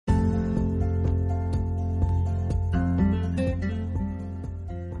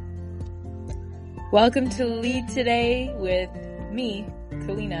Welcome to Lead Today with me,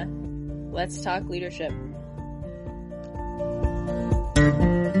 Kalina. Let's talk leadership.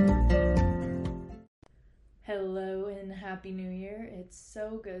 Hello and Happy New Year. It's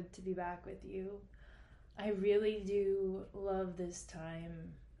so good to be back with you. I really do love this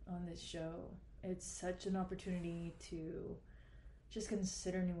time on this show. It's such an opportunity to just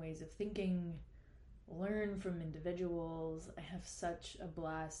consider new ways of thinking, learn from individuals. I have such a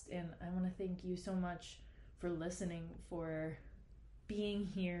blast, and I want to thank you so much for listening, for being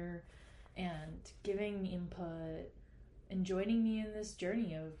here and giving input and joining me in this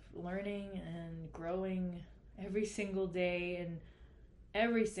journey of learning and growing every single day in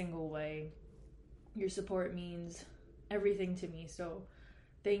every single way. Your support means everything to me, so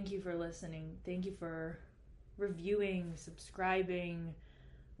thank you for listening. Thank you for reviewing, subscribing,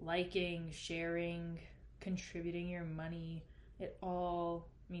 liking, sharing, contributing your money. It all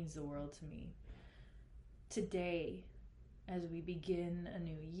means the world to me. Today, as we begin a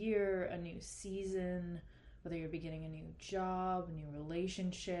new year, a new season, whether you're beginning a new job, a new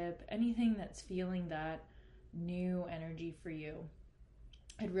relationship, anything that's feeling that new energy for you,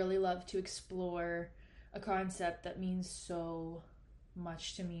 I'd really love to explore a concept that means so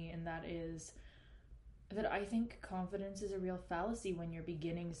much to me, and that is that I think confidence is a real fallacy when you're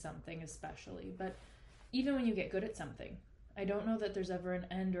beginning something, especially, but even when you get good at something. I don't know that there's ever an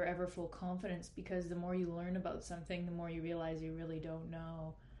end or ever full confidence, because the more you learn about something, the more you realize you really don't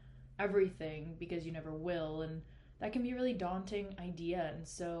know everything, because you never will, and that can be a really daunting idea. And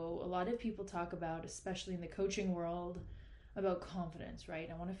so a lot of people talk about, especially in the coaching world, about confidence, right?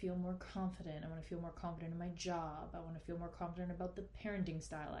 I want to feel more confident. I want to feel more confident in my job. I want to feel more confident about the parenting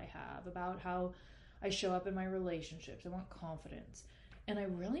style I have, about how I show up in my relationships. I want confidence. And I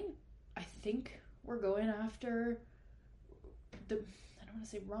think we're going after I don't want to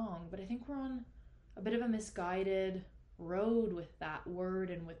say wrong, but I think we're on a bit of a misguided road with that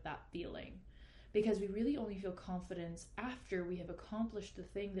word and with that feeling, because we really only feel confidence after we have accomplished the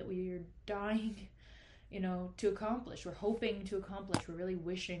thing that we are dying, to accomplish. We're hoping to accomplish. We're really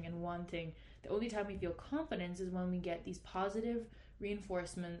wishing and wanting. The only time we feel confidence is when we get these positive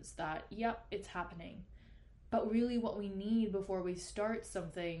reinforcements that, yep, it's happening. But really what we need before we start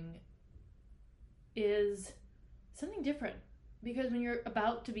something is something different. Because when you're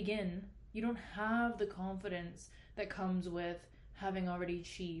about to begin, you don't have the confidence that comes with having already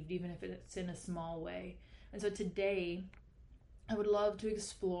achieved, even if it's in a small way. And so today, I would love to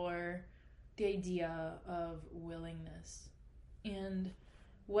explore the idea of willingness. And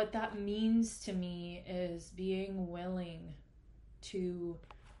what that means to me is being willing to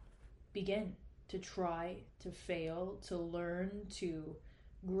begin, to try, to fail, to learn, to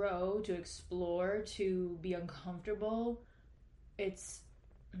grow, to explore, to be uncomfortable. It's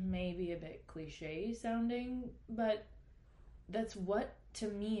maybe a bit cliche sounding, but that's what, to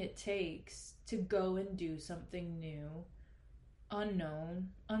me, it takes to go and do something new, unknown,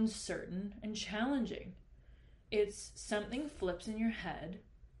 uncertain, and challenging. It's something flips in your head,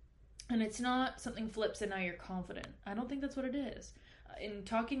 and it's not something flips and now you're confident. I don't think that's what it is. In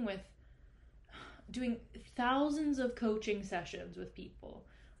doing thousands of coaching sessions with people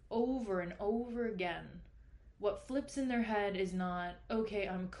over and over again, what flips in their head is not, okay,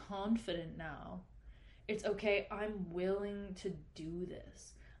 I'm confident now. It's, okay, I'm willing to do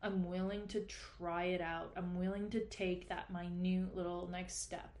this. I'm willing to try it out. I'm willing to take that minute little next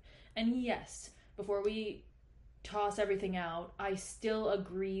step. And yes, before we toss everything out, I still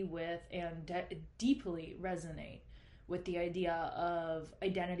agree with and deeply resonate with the idea of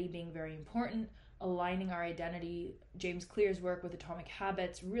identity being very important, aligning our identity. James Clear's work with Atomic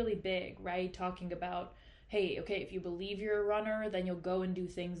Habits, really big, right? Talking about, hey, okay, if you believe you're a runner, then you'll go and do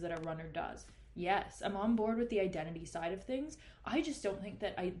things that a runner does. Yes, I'm on board with the identity side of things. I just don't think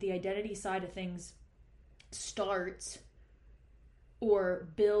that the identity side of things starts or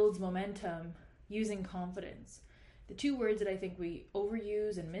builds momentum using confidence. The two words that I think we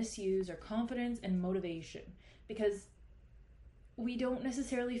overuse and misuse are confidence and motivation, because we don't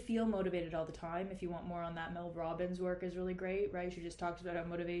necessarily feel motivated all the time. If you want more on that, Mel Robbins' work is really great, right? She just talks about how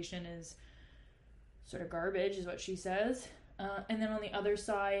motivation is sort of garbage, is what she says. And then on the other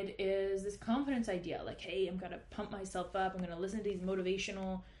side is this confidence idea, like, hey, I'm going to pump myself up. I'm going to listen to these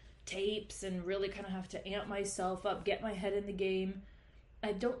motivational tapes and really kind of have to amp myself up, get my head in the game.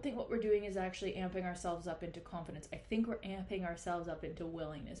 I don't think what we're doing is actually amping ourselves up into confidence. I think we're amping ourselves up into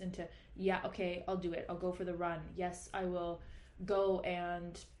willingness, into, yeah, okay, I'll do it. I'll go for the run. Yes, I will go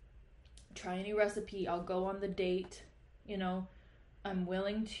and try a new recipe. I'll go on the date. I'm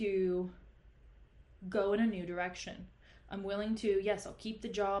willing to go in a new direction. I'm willing to, yes, I'll keep the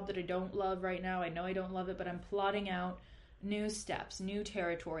job that I don't love right now. I know I don't love it, but I'm plotting out new steps, new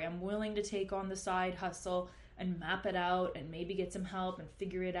territory. I'm willing to take on the side hustle and map it out and maybe get some help and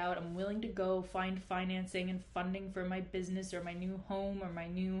figure it out. I'm willing to go find financing and funding for my business or my new home or my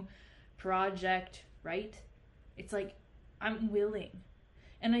new project, right? It's like, I'm willing.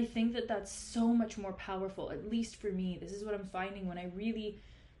 And I think that that's so much more powerful, at least for me. This is what I'm finding when I really,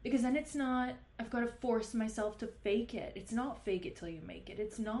 because then it's not, I've got to force myself to fake it. It's not fake it till you make it.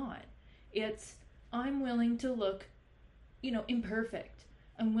 It's not. It's, I'm willing to look, imperfect.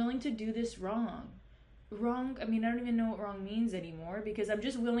 I'm willing to do this wrong. Wrong, I mean, I don't even know what wrong means anymore, because I'm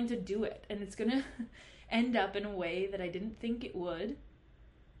just willing to do it. And it's going to end up in a way that I didn't think it would.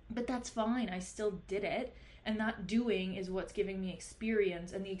 But that's fine. I still did it. And that doing is what's giving me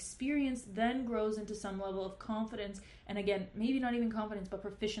experience. And the experience then grows into some level of confidence. And again, maybe not even confidence, but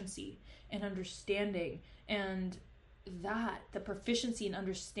proficiency and understanding. And the proficiency and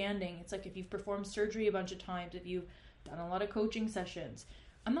understanding, it's like if you've performed surgery a bunch of times, if you've done a lot of coaching sessions,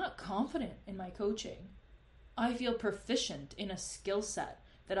 I'm not confident in my coaching. I feel proficient in a skill set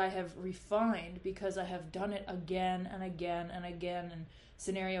that I have refined because I have done it again and again and again and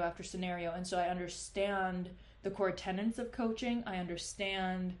scenario after scenario. And so I understand the core tenets of coaching. I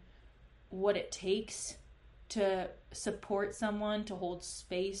understand what it takes to support someone, to hold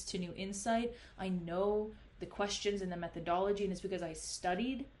space to new insight. I know the questions and the methodology, and it's because I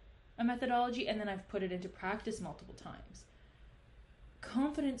studied a methodology and then I've put it into practice multiple times.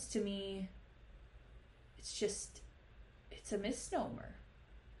 Confidence to me, it's a misnomer.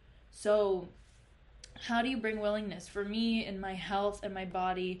 So how do you bring willingness? For me, in my health and my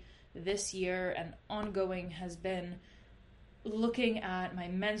body this year and ongoing has been looking at my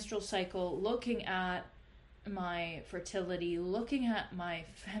menstrual cycle, looking at my fertility, looking at my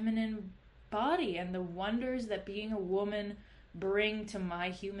feminine body and the wonders that being a woman bring to my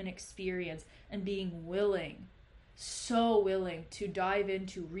human experience, and being willing, so willing to dive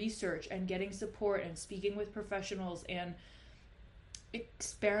into research and getting support and speaking with professionals and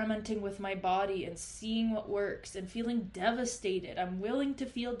experimenting with my body and seeing what works and feeling devastated. I'm willing to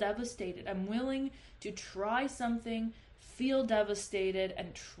feel devastated. I'm willing to try something, feel devastated,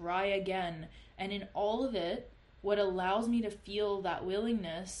 and try again. And in all of it, what allows me to feel that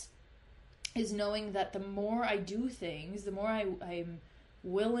willingness is knowing that the more I do things, the more I'm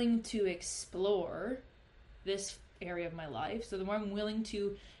willing to explore this area of my life. So the more I'm willing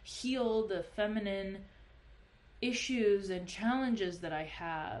to heal the feminine issues and challenges that I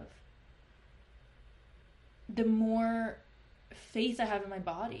have, the more faith I have in my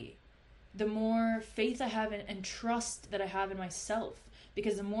body, the more faith I have in and trust that I have in myself.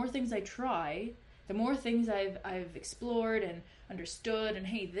 Because the more things I try, the more things I've explored and understood, and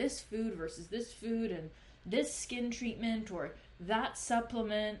hey, this food versus this food and this skin treatment or that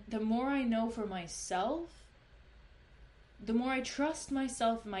supplement, the more I know for myself, the more I trust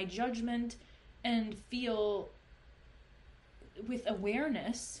myself, my judgment, and feel with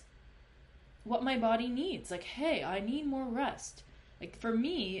awareness what my body needs. Like, hey, I need more rest. Like, for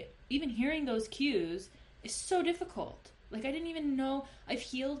me, even hearing those cues is so difficult. Like, I didn't even know. I've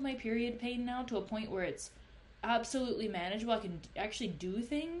healed my period pain now to a point where it's absolutely manageable. I can actually do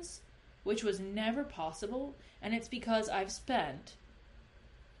things, which was never possible. And it's because I've spent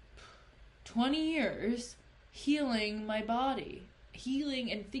 20 years healing my body,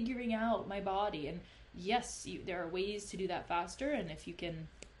 healing and figuring out my body. And yes, there are ways to do that faster. And if you can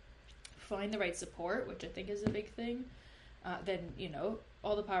find the right support, which I think is a big thing, then,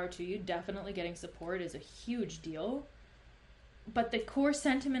 all the power to you. Definitely getting support is a huge deal. But the core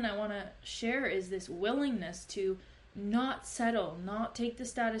sentiment I want to share is this willingness to not settle, not take the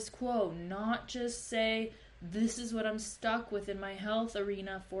status quo, not just say, this is what I'm stuck with in my health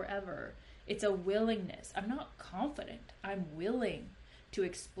arena forever. It's a willingness. I'm not confident. I'm willing to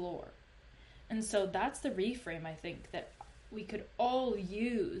explore. And so that's the reframe I think that we could all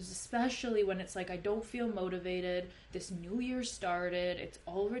use, especially when it's like, I don't feel motivated. This new year started. It's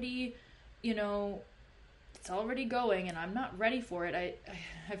already, it's already going and I'm not ready for it.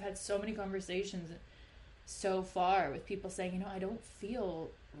 I've had so many conversations so far with people saying, I don't feel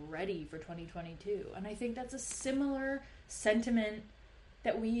ready for 2022. And I think that's a similar sentiment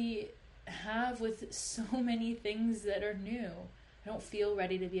that we have with so many things that are new. I don't feel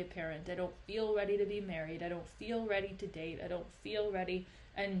ready to be a parent. I don't feel ready to be married. I don't feel ready to date. I don't feel ready.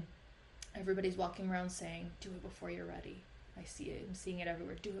 And everybody's walking around saying, do it before you're ready. I see it. I'm seeing it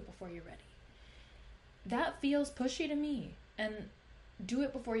everywhere. Do it before you're ready. That feels pushy to me. And do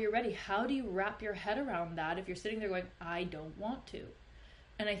it before you're ready. How do you wrap your head around that if you're sitting there going, I don't want to?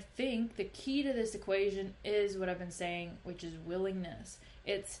 And I think the key to this equation is what I've been saying, which is willingness.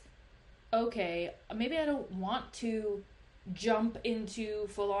 It's, okay, maybe I don't want to jump into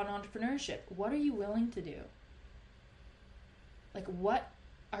full-on entrepreneurship. What are you willing to do? Like, what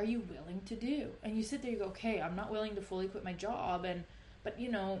are you willing to do? And you sit there, you go, okay, I'm not willing to fully quit my job, but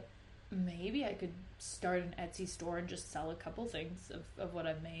maybe I could start an Etsy store and just sell a couple things of what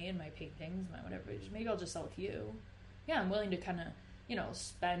I've made, my paintings, my whatever. Maybe I'll just sell it to you. Yeah, I'm willing to kind of,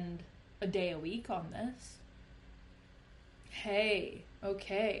 spend a day a week on this. Hey,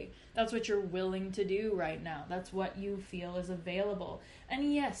 okay, that's what you're willing to do right now. That's what you feel is available.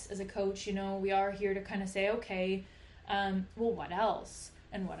 And yes, as a coach, we are here to kind of say, okay, well, what else?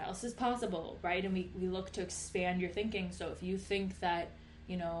 And what else is possible, right? And we look to expand your thinking. So if you think that,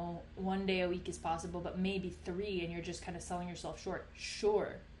 1 day a week is possible, but maybe 3, and you're just kind of selling yourself short,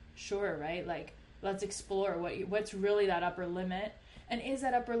 sure, right? Like, let's explore what's really that upper limit. And is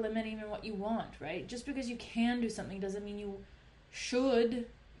that upper limit even what you want, right? Just because you can do something doesn't mean you should,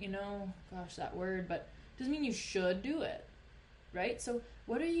 gosh, that word, but doesn't mean you should do it, right? So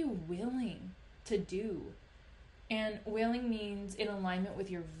what are you willing to do? And willing means in alignment with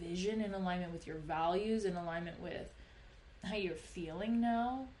your vision, in alignment with your values, in alignment with how you're feeling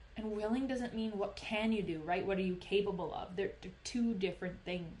now. And willing doesn't mean what can you do, right? What are you capable of? They're two different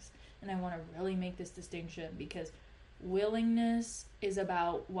things. And I want to really make this distinction, because willingness is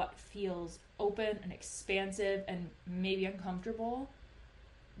about what feels open and expansive and maybe uncomfortable,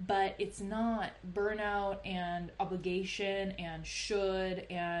 but it's not burnout and obligation and should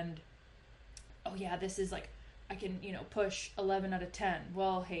and, oh yeah, this is like, I can, push 11 out of 10.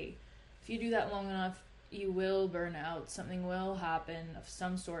 Well, hey, if you do that long enough, you will burn out. Something will happen of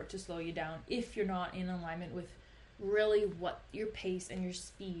some sort to slow you down if you're not in alignment with really what your pace and your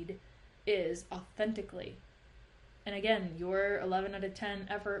speed is authentically. And again, your 11 out of 10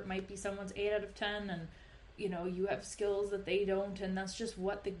 effort might be someone's 8 out of 10, and you have skills that they don't, and that's just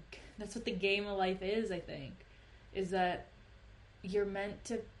what that's what the game of life is, I think, is that you're meant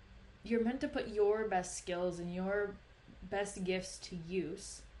to put your best skills and your best gifts to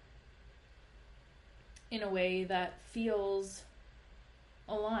use in a way that feels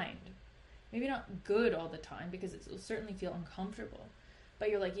aligned. Maybe not good all the time, because it will certainly feel uncomfortable. But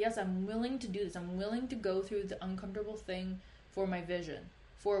you're like, yes, I'm willing to do this. I'm willing to go through the uncomfortable thing for my vision,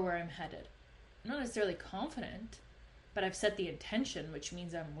 for where I'm headed. I'm not necessarily confident, but I've set the intention, which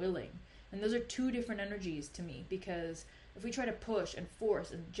means I'm willing. And those are two different energies to me, because if we try to push and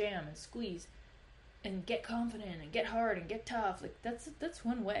force and jam and squeeze and get confident and get hard and get tough, like that's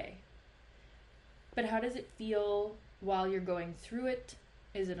one way. But how does it feel while you're going through it?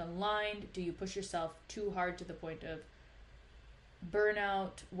 Is it aligned? Do you push yourself too hard to the point of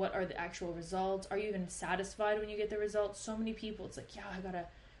burnout? What are the actual results? Are you even satisfied when you get the results? So many people, it's like, yeah, I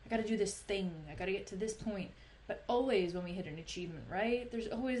gotta do this thing. I gotta get to this point. But always when we hit an achievement, right? There's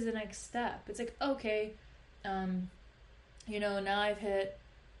always the next step. It's like, okay, now I've hit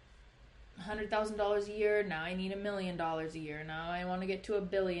 $100,000 a year. Now I need $1 million a year. Now I want to get to 1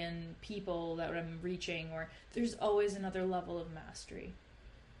 billion people that I'm reaching. Or there's always another level of mastery.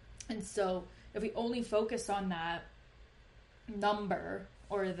 And so if we only focus on that number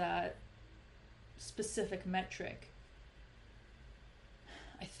or that specific metric,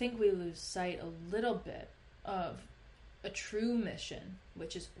 I think we lose sight a little bit of a true mission,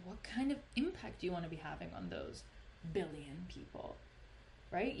 which is what kind of impact do you want to be having on those 1 billion people,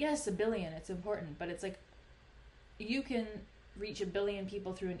 right? Yes, 1 billion, it's important, but it's like, you can reach 1 billion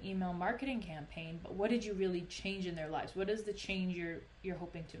people through an email marketing campaign, but what did you really change in their lives? What is the change you're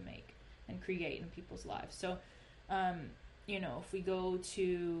hoping to make and create in people's lives? So, if we go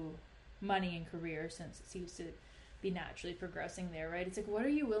to money and career, since it seems to be naturally progressing there, right? It's like, what are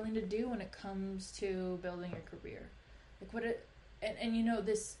you willing to do when it comes to building your career? Like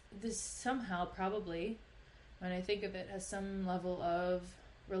this somehow probably, when I think of it, has some level of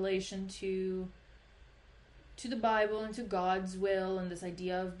relation to the Bible and to God's will and this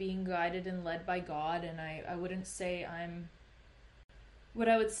idea of being guided and led by God. And I wouldn't say what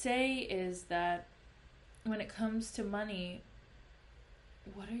I would say is that when it comes to money,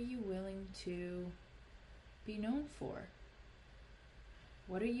 what are you willing to be known for?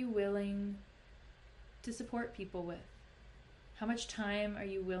 What are you willing to support people with? How much time are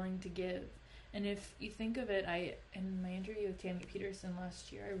you willing to give? And if you think of it, in my interview with Tammy Peterson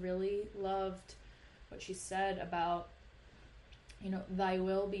last year, I really loved what she said about, thy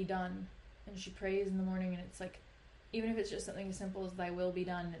will be done. And she prays in the morning, and it's like, even if it's just something as simple as thy will be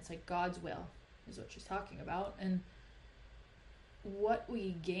done, it's like God's will is what she's talking about. And what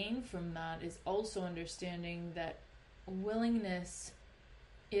we gain from that is also understanding that willingness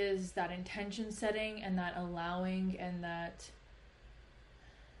is that intention setting and that allowing and that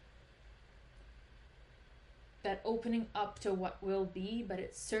opening up to what will be. But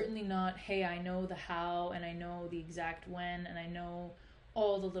it's certainly not, hey, I know the how and I know the exact when and I know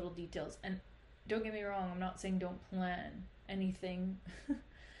all the little details. And don't get me wrong, I'm not saying don't plan anything.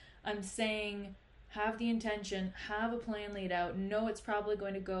 I'm saying have the intention, have a plan laid out, know it's probably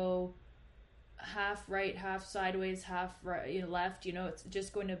going to go half right, half sideways, half right, left, it's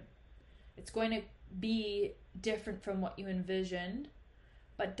just going to be different from what you envisioned.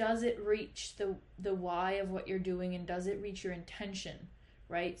 But does it reach the why of what you're doing, and does it reach your intention,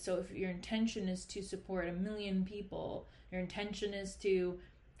 right? So if your intention is to support 1 million people, your intention is to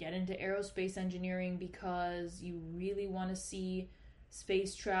get into aerospace engineering because you really want to see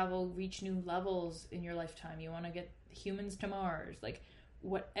space travel reach new levels in your lifetime, you want to get humans to Mars, like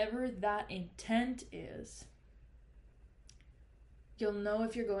whatever that intent is, you'll know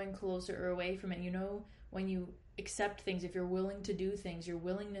if you're going closer or away from it. When you accept things, if you're willing to do things, your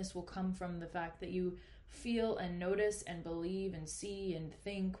willingness will come from the fact that you feel and notice and believe and see and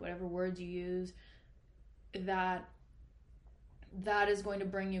think, whatever words you use, that is going to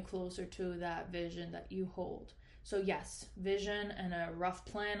bring you closer to that vision that you hold. So yes, vision and a rough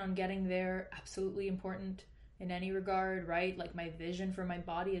plan on getting there, absolutely important in any regard, right? Like my vision for my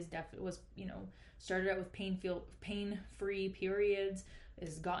body was started out with pain-free periods,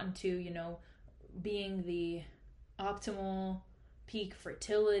 has gotten to, being the optimal peak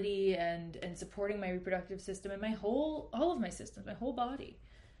fertility and supporting my reproductive system and all of my systems, my whole body,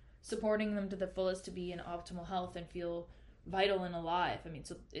 supporting them to the fullest to be in optimal health and feel vital and alive. I mean,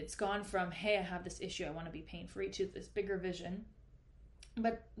 so it's gone from, hey, I have this issue, I want to be pain-free, to this bigger vision.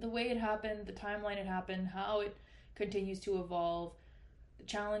 But the way it happened, the timeline it happened, how it continues to evolve, the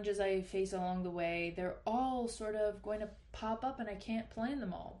challenges I face along the way, they're all sort of going to pop up, and I can't plan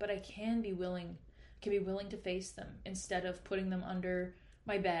them all, but I can be willing to face them instead of putting them under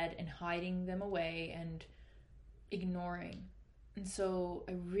my bed and hiding them away and ignoring. And so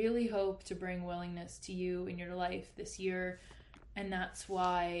I really hope to bring willingness to you in your life this year. And that's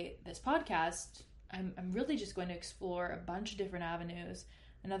why this podcast, I'm really just going to explore a bunch of different avenues.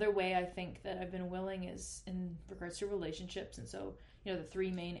 Another way I think that I've been willing is in regards to relationships. And so, the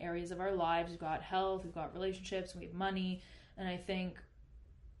 3 main areas of our lives, we've got health, we've got relationships, and we have money. And I think,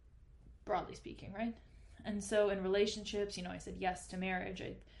 broadly speaking, right? And so in relationships, I said yes to marriage.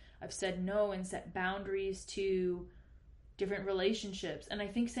 I've said no and set boundaries to different relationships. And I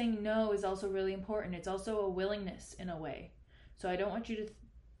think saying no is also really important. It's also a willingness in a way. So I don't want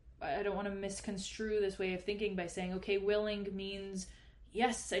to misconstrue this way of thinking by saying, okay, willing means,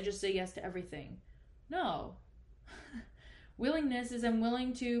 yes, I just say yes to everything. No. Willingness is I'm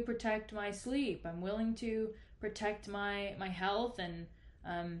willing to protect my sleep. I'm willing to protect my health and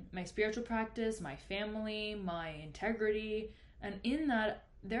my spiritual practice, my family, my integrity. And in that,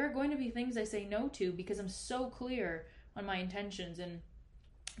 there are going to be things I say no to because I'm so clear on my intentions. And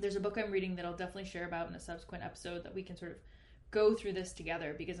there's a book I'm reading that I'll definitely share about in a subsequent episode that we can sort of go through this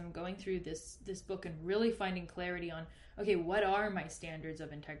together, because I'm going through this book and really finding clarity on, okay, what are my standards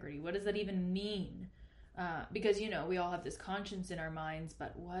of integrity? What does that even mean? Because, we all have this conscience in our minds,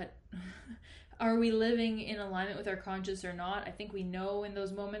 but what are we living in alignment with our conscience or not? I think we know in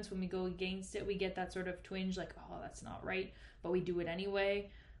those moments when we go against it, we get that sort of twinge like, oh, that's not right, but we do it anyway.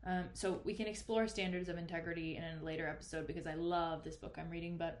 So we can explore standards of integrity in a later episode, because I love this book I'm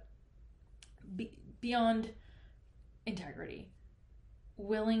reading. But beyond integrity,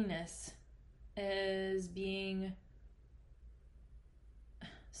 willingness is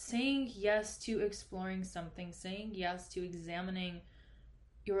saying yes to exploring something, saying yes to examining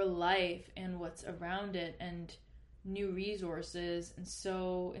your life and what's around it and new resources. And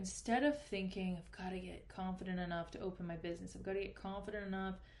so instead of thinking, I've got to get confident enough to open my business, I've got to get confident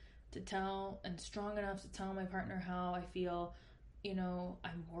enough to tell and strong enough to tell my partner how I feel,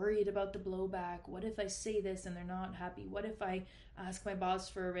 I'm worried about the blowback. What if I say this and they're not happy? What if I ask my boss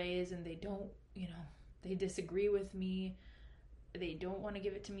for a raise and they don't, they disagree with me? They don't want to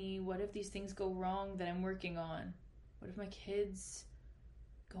give it to me. What if these things go wrong that I'm working on? What if my kids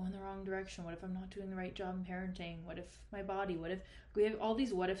go in the wrong direction? What if I'm not doing the right job in parenting? What if my body? What if we have all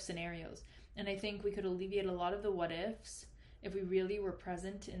these what if scenarios? And I think we could alleviate a lot of the what ifs if we really were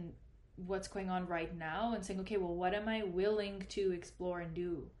present in what's going on right now and saying, okay, well, what am I willing to explore and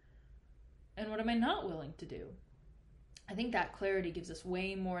do? And what am I not willing to do? I think that clarity gives us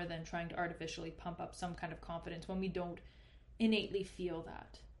way more than trying to artificially pump up some kind of confidence when we don't innately feel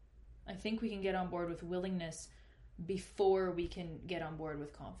that. I think we can get on board with willingness before we can get on board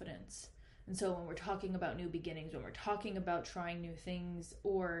with confidence. And so when we're talking about new beginnings, when we're talking about trying new things,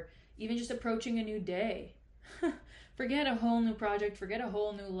 or even just approaching a new day, forget a whole new project, forget a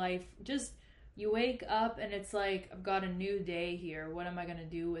whole new life. Just you wake up and it's like, I've got a new day here. What am I going to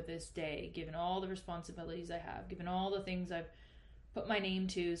do with this day? Given all the responsibilities I have, given all the things I've put my name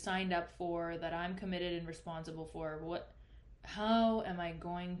to, signed up for, that I'm committed and responsible for, how am I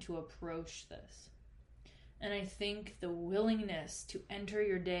going to approach this? And I think the willingness to enter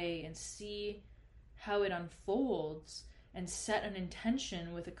your day and see how it unfolds and set an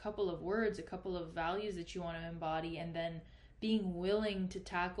intention with a couple of words, a couple of values that you want to embody, and then being willing to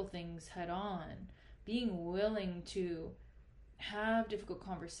tackle things head on, being willing to have difficult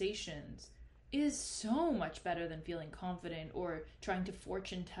conversations is so much better than feeling confident or trying to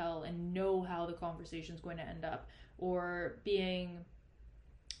fortune tell and know how the conversation is going to end up, or being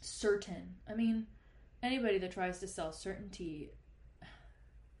certain. I mean, anybody that tries to sell certainty,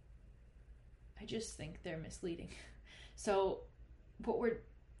 I just think they're misleading. So what we're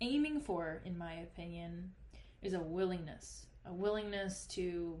aiming for, in my opinion, is a willingness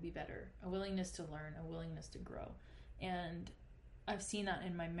to be better, a willingness to learn, a willingness to grow. And I've seen that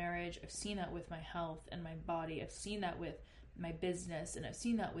in my marriage. I've seen that with my health and my body. I've seen that with my business, and I've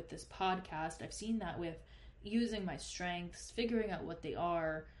seen that with this podcast. I've seen that with using my strengths, figuring out what they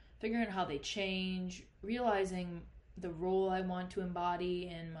are, figuring out how they change, realizing the role I want to embody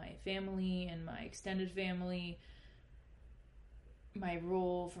in my family and my extended family, my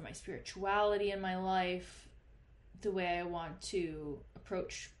role for my spirituality in my life, the way I want to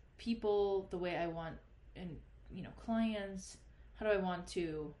approach people, the way I want, and clients. How do I want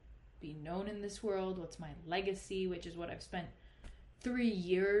to be known in this world? What's my legacy? Which is what I've spent 3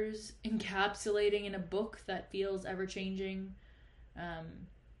 years encapsulating in a book that feels ever-changing,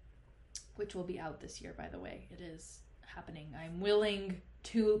 which will be out this year, by the way. It is happening. I'm willing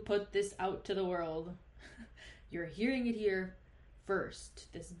to put this out to the world. You're hearing it here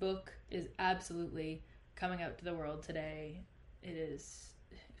first. This book is absolutely coming out to the world today. It is,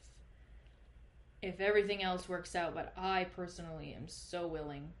 if everything else works out, but I personally am so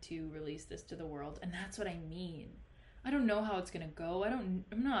willing to release this to the world, and that's what I mean. I don't know how it's going to go. I'm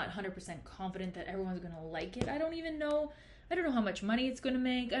not 100% confident that everyone's going to like it. I don't know how much money it's going to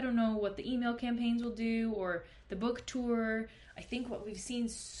make. I don't know what the email campaigns will do or the book tour. I think what we've seen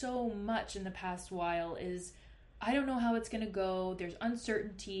so much in the past while is I don't know how it's going to go. There's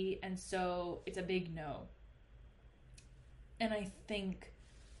uncertainty, and so it's a big no. And I think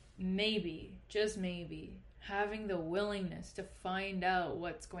maybe, just maybe, having the willingness to find out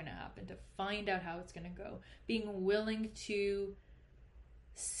what's going to happen, to find out how it's going to go, being willing to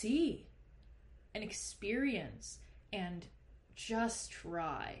see and experience and just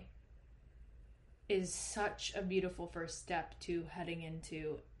try is such a beautiful first step to heading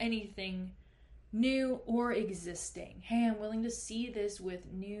into anything new or existing. Hey, I'm willing to see this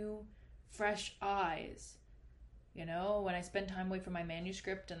with new, fresh eyes. When I spent time away from my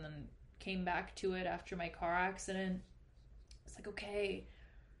manuscript and then came back to it after my car accident, it's like, okay,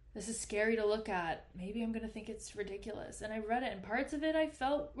 this is scary to look at. Maybe I'm going to think it's ridiculous. And I read it, and parts of it I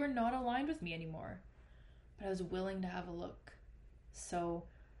felt were not aligned with me anymore. But I was willing to have a look. So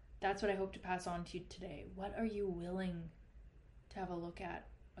that's what I hope to pass on to you today. What are you willing to have a look at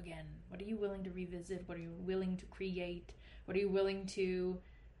again? What are you willing to revisit? What are you willing to create? What are you willing to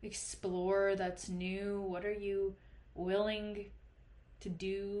explore that's new? What are you willing to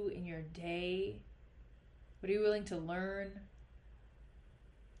do in your day? What are you willing to learn?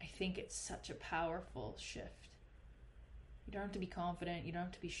 I think it's such a powerful shift. You don't have to be confident. You don't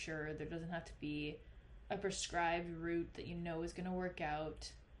have to be sure. There doesn't have to be a prescribed route that you know is going to work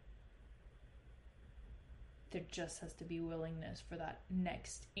out. There just has to be willingness for that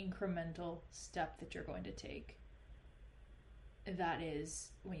next incremental step that you're going to take. That is,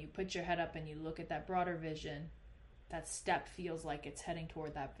 when you put your head up and you look at that broader vision, that step feels like it's heading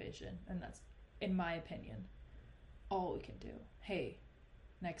toward that vision. And that's, in my opinion, all we can do. Hey,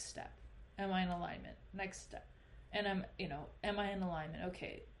 next step. Am I in alignment? Next step. And am I in alignment?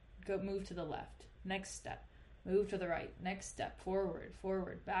 Okay, go move to the left. Next step. Move to the right. Next step.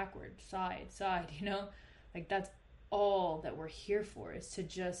 Forward, backward, side. Like that's all that we're here for, is to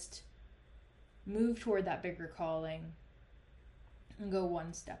just move toward that bigger calling and go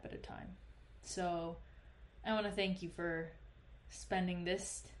one step at a time. So I want to thank you for spending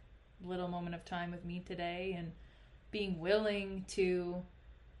this little moment of time with me today and being willing to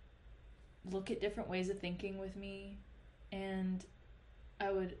look at different ways of thinking with me. And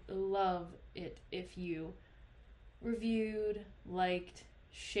I would love it if you reviewed, liked,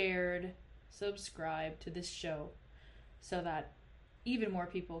 shared, subscribed to this show so that even more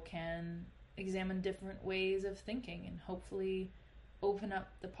people can examine different ways of thinking and hopefully open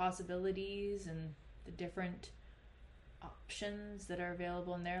up the possibilities and the different options that are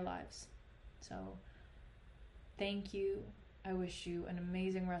available in their lives. So, thank you. I wish you an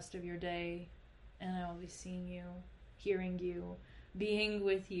amazing rest of your day, and I will be seeing you, hearing you, being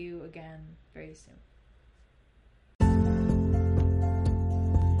with you again very soon.